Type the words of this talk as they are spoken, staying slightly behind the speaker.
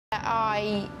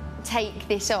I take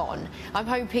this on. I'm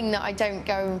hoping that I don't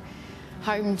go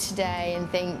home today and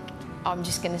think I'm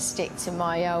just going to stick to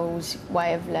my old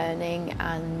way of learning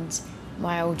and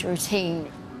my old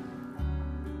routine.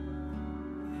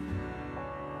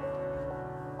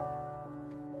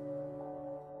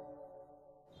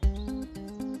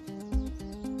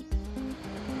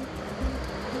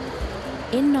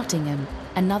 In Nottingham,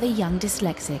 another young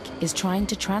dyslexic is trying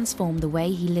to transform the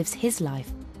way he lives his life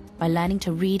by learning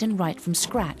to read and write from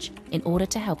scratch in order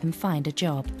to help him find a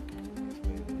job.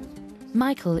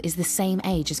 Michael is the same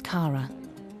age as Cara.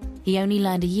 He only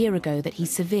learned a year ago that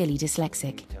he's severely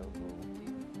dyslexic.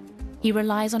 He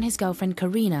relies on his girlfriend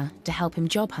Karina to help him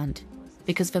job hunt,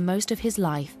 because for most of his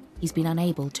life he's been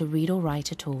unable to read or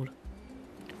write at all.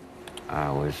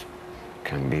 Hours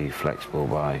can be flexible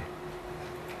by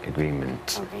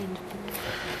agreement.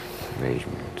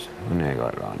 Arrangement. I nearly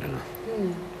got it right, didn't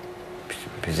I?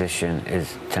 Position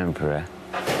is temporary.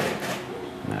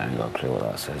 No, I ain't got a clue what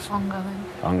that says. Ongoing.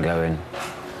 Ongoing.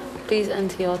 Please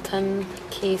enter your 10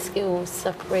 key skills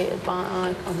separated by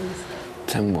icons.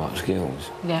 10 what skills?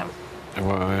 Yeah.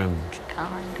 Well,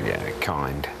 Kind. yeah,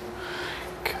 kind.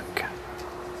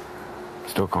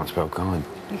 Still can't spell kind.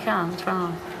 You can,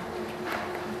 try.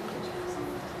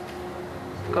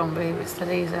 Go on, babe, it's dead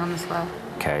easy, honestly.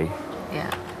 K.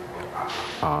 Yeah.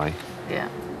 I. Yeah.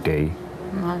 D.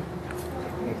 No.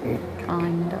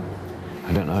 Kind of.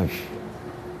 I don't know.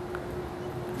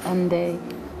 ND.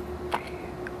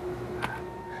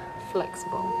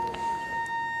 Flexible.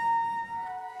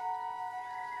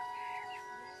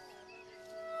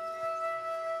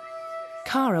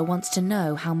 Cara wants to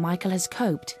know how Michael has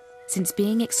coped since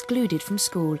being excluded from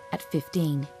school at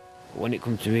 15. When it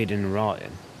comes to reading and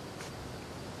writing,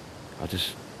 I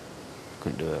just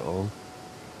couldn't do it at all.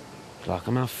 It's like,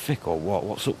 am I thick or what?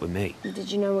 What's up with me?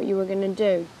 Did you know what you were going to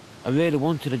do? I really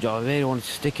wanted a job. I really wanted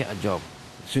to stick at a job.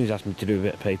 As soon as he asked me to do a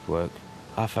bit of paperwork,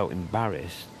 I felt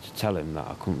embarrassed to tell him that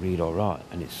I couldn't read or write.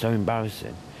 And it's so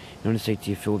embarrassing. You want to say to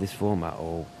you, fill this form out,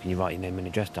 or can you write your name and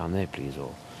address down there, please?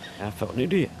 Or I felt an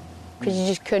idiot. Because you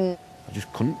just couldn't. I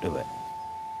just couldn't do it.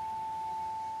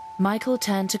 Michael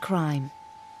turned to crime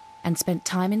and spent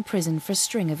time in prison for a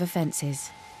string of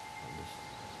offences.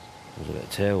 I was a bit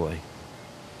of tearaway.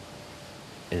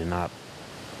 In and out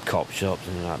cop shops,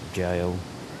 in and out of jail.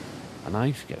 And I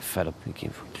used to get fed up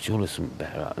thinking, surely there's something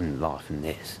better in life than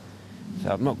this.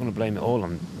 So I'm not going to blame it all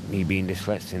on me being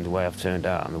dyslexic and the way I've turned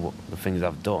out and the things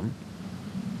I've done.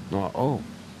 Not at all.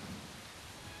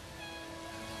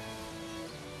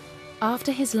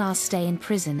 After his last stay in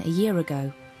prison a year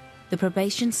ago, the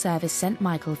probation service sent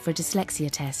Michael for a dyslexia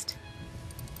test.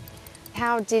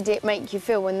 How did it make you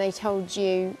feel when they told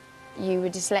you you were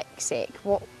dyslexic?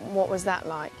 What was that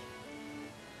like?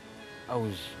 I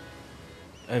was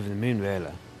over the moon,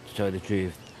 really, to tell you the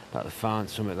truth. Like, to find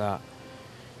something that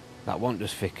wasn't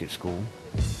just thick at school.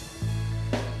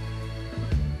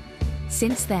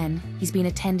 Since then, he's been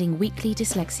attending weekly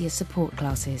dyslexia support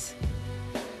classes.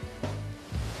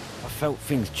 I felt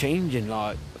things changing.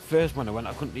 Like, the first one I went,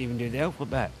 I couldn't even do the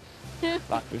alphabet.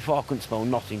 Like, before I couldn't spell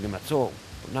Nottingham at all,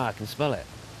 but now I can spell it.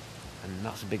 And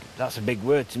that's a big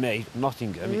word to me,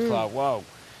 Nottingham. It's like, whoa.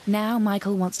 Now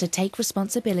Michael wants to take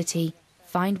responsibility,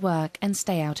 find work and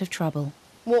stay out of trouble.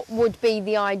 What would be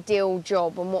the ideal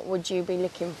job and what would you be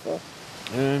looking for?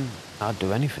 I'd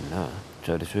do anything now, to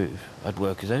tell you the truth. I'd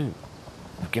work as own.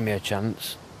 Give me a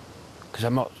chance. Because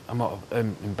I'm not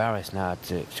embarrassed now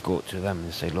to go up to them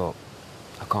and say, look,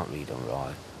 I can't read or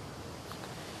write.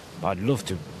 But I'd love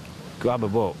to grab a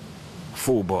book, a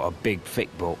full book, a big,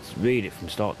 thick book, read it from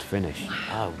start to finish.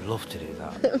 I would love to do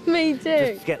that. Me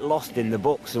too. Just get lost in the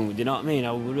books, and, you know what I mean?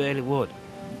 I really would.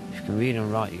 If you can read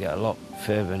and write, you get a lot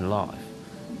further in life.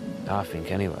 I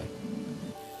think, anyway.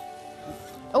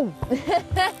 Oh.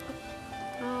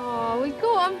 Oh, we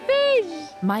caught a fish!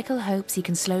 Michael hopes he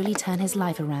can slowly turn his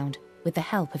life around with the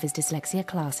help of his dyslexia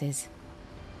classes.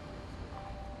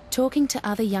 Talking to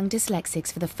other young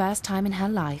dyslexics for the first time in her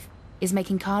life is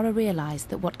making Cara realise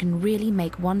that what can really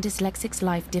make one dyslexic's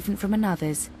life different from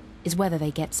another's is whether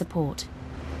they get support.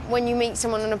 When you meet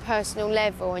someone on a personal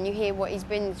level and you hear what he's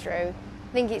been through,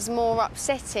 I think it's more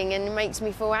upsetting and it makes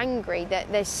me feel angry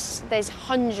that there's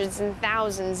hundreds and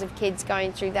thousands of kids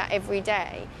going through that every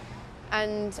day.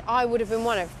 And I would have been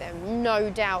one of them, no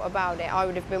doubt about it, I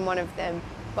would have been one of them,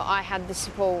 but I had the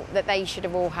support that they should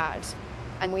have all had.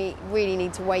 And we really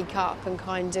need to wake up and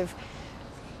kind of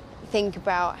think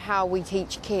about how we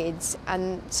teach kids,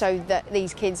 and so that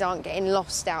these kids aren't getting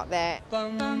lost out there.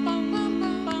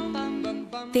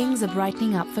 Things are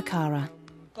brightening up for Cara.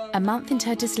 A month into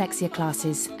her dyslexia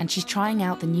classes, and she's trying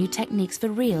out the new techniques for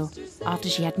real after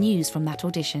she had news from that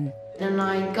audition. And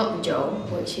I got the job,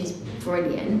 which is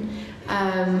brilliant.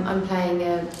 I'm playing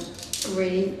a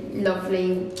really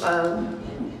lovely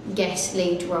guest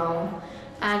lead role,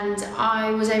 and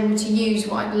I was able to use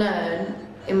what I'd learned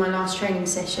in my last training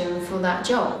session for that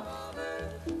job.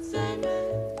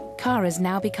 Cara's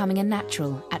now becoming a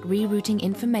natural at rerouting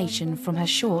information from her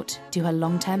short to her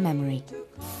long-term memory.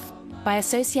 By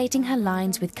associating her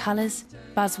lines with colours,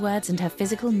 buzzwords and her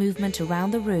physical movement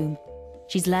around the room,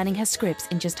 she's learning her scripts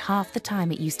in just half the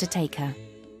time it used to take her.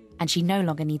 And she no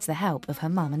longer needs the help of her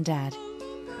mum and dad.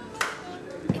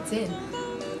 It's in.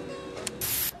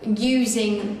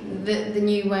 Using the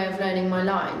new way of learning my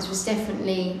lines was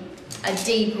definitely a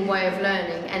deeper way of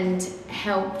learning and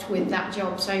helped with that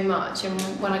job so much. And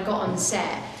when I got on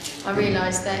set, I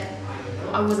realised that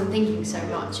I wasn't thinking so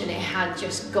much and it had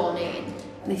just gone in.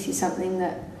 This is something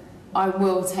that I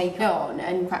will take on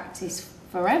and practice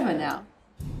forever now.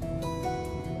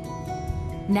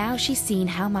 Now she's seen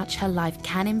how much her life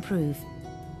can improve,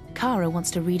 Cara wants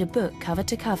to read a book cover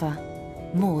to cover,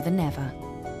 more than ever.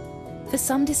 For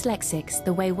some dyslexics,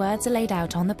 the way words are laid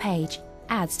out on the page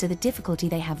adds to the difficulty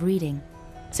they have reading.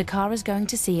 So Cara's going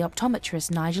to see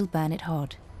optometrist Nigel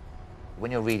Burnett-Hodd.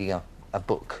 When you're reading a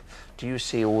book, do you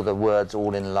see all the words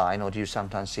all in line, or do you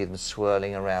sometimes see them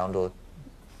swirling around? Or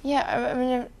Yeah, I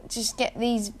mean, just get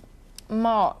these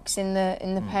marks in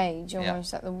the page,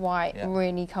 almost like the white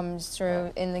really comes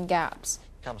through in the gaps.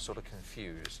 Become sort of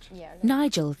confused. Yeah.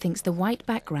 Nigel thinks the white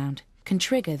background can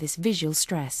trigger this visual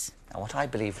stress. And what I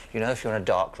believe, you know, if you're in a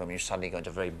dark room, you suddenly go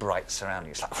into very bright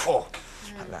surroundings, like, whoa,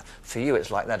 like that. For you,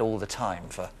 it's like that all the time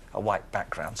for a white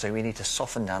background. So we need to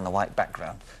soften down the white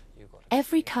background.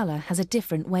 Every colour has a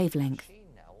different wavelength.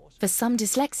 For some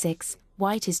dyslexics,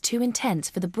 white is too intense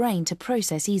for the brain to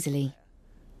process easily.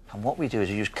 And what we do is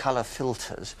we use colour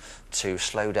filters to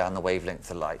slow down the wavelength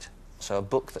of light. So a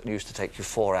book that used to take you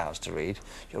 4 hours to read,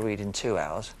 you'll read in 2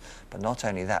 hours. But not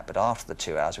only that, but after the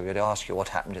 2 hours, we're going to ask you what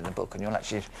happened in the book, and you'll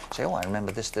actually say, oh, I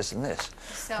remember this, this, and this.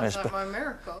 Sounds like my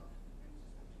miracle.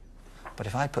 But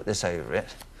if I put this over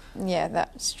it... Yeah,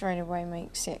 that straight away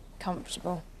makes it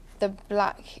comfortable. The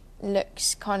black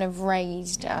looks kind of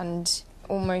raised and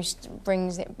almost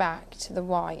brings it back to the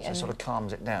white. So and it sort of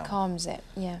calms it down. Calms it,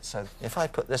 yeah. So if I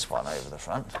put this one over the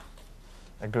front,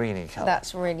 a greeny colour.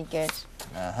 That's really good.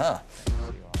 Uh-huh.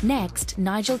 Next,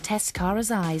 Nigel tests Cara's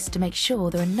eyes to make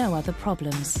sure there are no other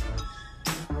problems.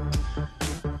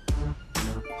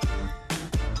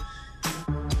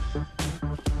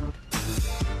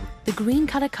 The green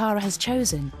colour Cara has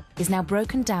chosen is now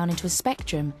broken down into a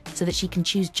spectrum so that she can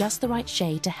choose just the right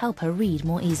shade to help her read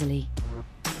more easily.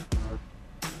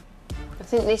 I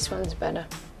think this one's better.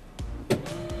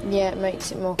 Yeah, it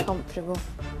makes it more comfortable.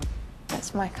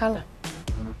 That's my colour.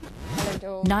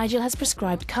 Nigel has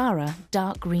prescribed Cara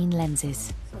dark green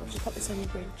lenses. Just pop this on your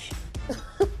bridge.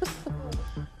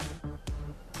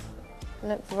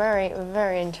 Look very,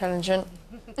 very intelligent.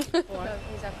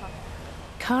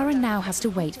 Cara now has to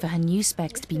wait for her new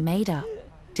specs to be made up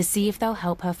to see if they'll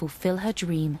help her fulfill her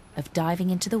dream of diving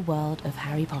into the world of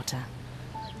Harry Potter.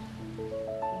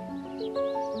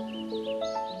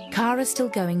 Cara's still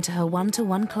going to her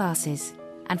one-to-one classes,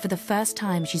 and for the first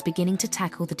time she's beginning to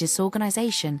tackle the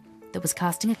disorganisation that was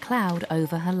casting a cloud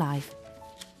over her life.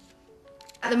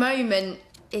 At the moment,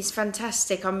 it's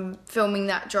fantastic. I'm filming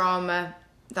that drama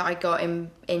that I got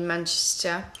in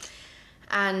Manchester,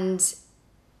 and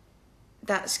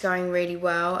that's going really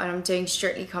well, and I'm doing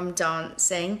Strictly Come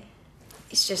Dancing.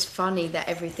 It's just funny that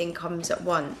everything comes at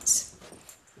once.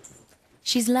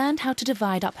 She's learned how to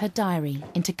divide up her diary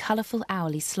into colourful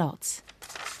hourly slots.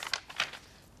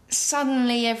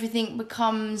 Suddenly everything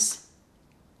becomes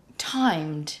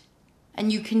timed,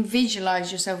 and you can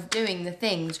visualise yourself doing the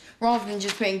things rather than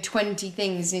just putting 20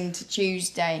 things into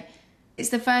Tuesday. It's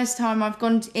the first time I've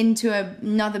gone into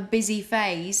another busy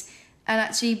phase and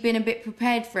actually been a bit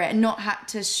prepared for it and not had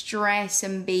to stress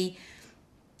and be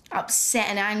upset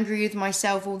and angry with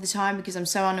myself all the time because I'm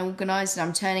so unorganised and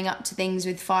I'm turning up to things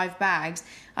with 5 bags.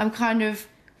 I'm kind of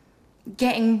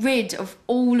getting rid of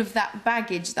all of that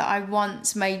baggage that I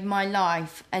once made my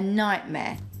life a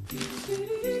nightmare.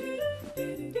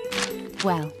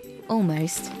 Well,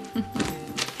 almost.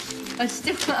 I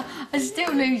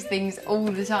still lose things all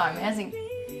the time. It hasn't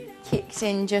kicked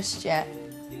in just yet.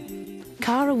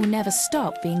 Cara will never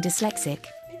stop being dyslexic,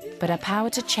 but her power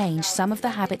to change some of the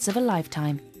habits of a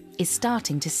lifetime is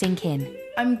starting to sink in.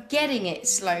 I'm getting it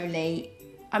slowly.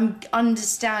 I'm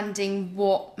understanding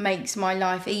what makes my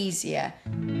life easier.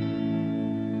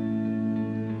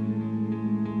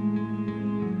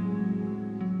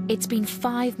 It's been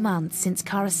 5 months since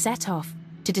Cara set off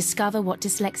to discover what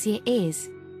dyslexia is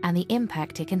and the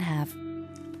impact it can have.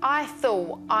 I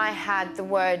thought I had the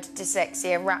word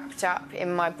dyslexia wrapped up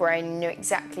in my brain and knew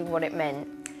exactly what it meant,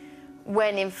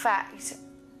 when in fact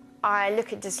I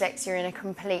look at dyslexia in a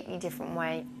completely different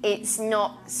way. It's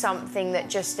not something that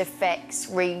just affects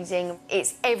reading.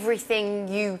 It's everything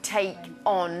you take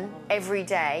on every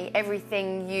day,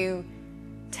 everything you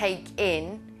take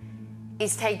in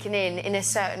is taken in a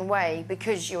certain way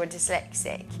because you're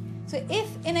dyslexic. So if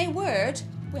in a word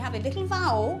we have a little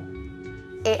vowel,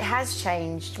 it has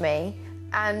changed me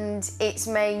and it's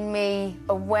made me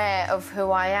aware of who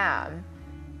I am,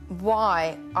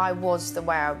 why I was the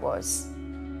way I was.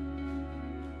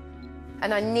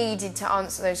 And I needed to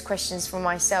answer those questions for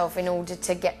myself in order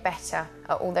to get better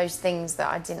at all those things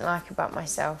that I didn't like about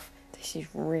myself. This is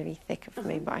really thick of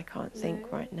me, but I can't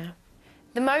think right now.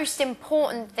 The most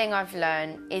important thing I've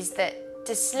learned is that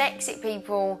dyslexic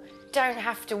people don't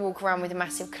have to walk around with a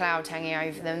massive cloud hanging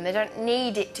over them. They don't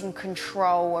need it to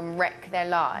control and wreck their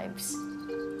lives.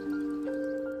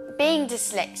 Being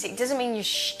dyslexic doesn't mean you're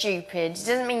stupid, it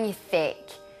doesn't mean you're thick.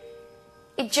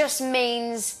 It just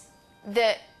means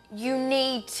that you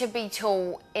need to be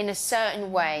taught in a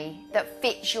certain way that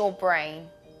fits your brain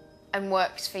and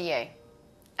works for you.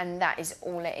 And that is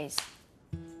all it is.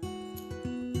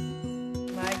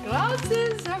 My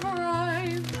glasses have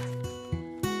arrived.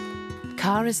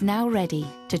 Cara's now ready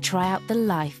to try out the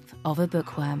life of a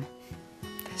bookworm.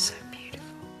 They're so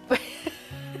beautiful.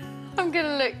 I'm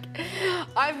gonna look.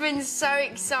 I've been so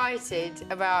excited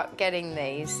about getting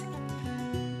these.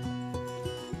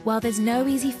 While there's no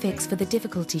easy fix for the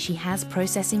difficulty she has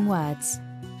processing words,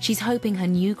 she's hoping her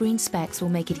new green specs will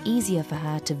make it easier for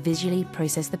her to visually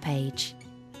process the page.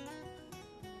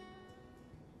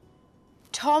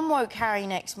 Tom woke Harry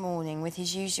next morning with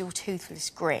his usual toothless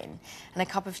grin and a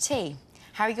cup of tea.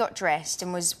 Harry got dressed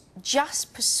and was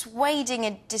just persuading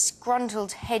a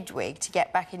disgruntled Hedwig to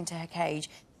get back into her cage.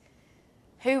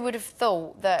 Who would have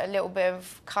thought that a little bit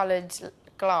of coloured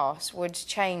glass would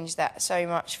change that so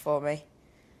much for me?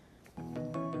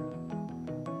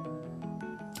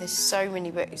 There's so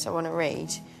many books I want to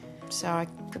read, so I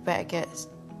could better get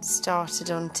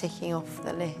started on ticking off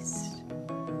the list.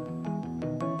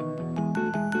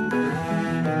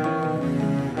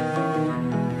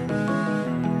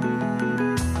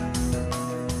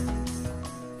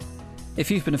 If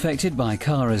you've been affected by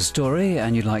Cara's story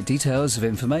and you'd like details of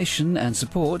information and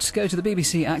support, go to the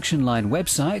BBC Action Line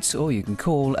website or you can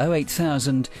call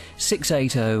 08000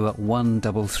 680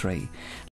 133.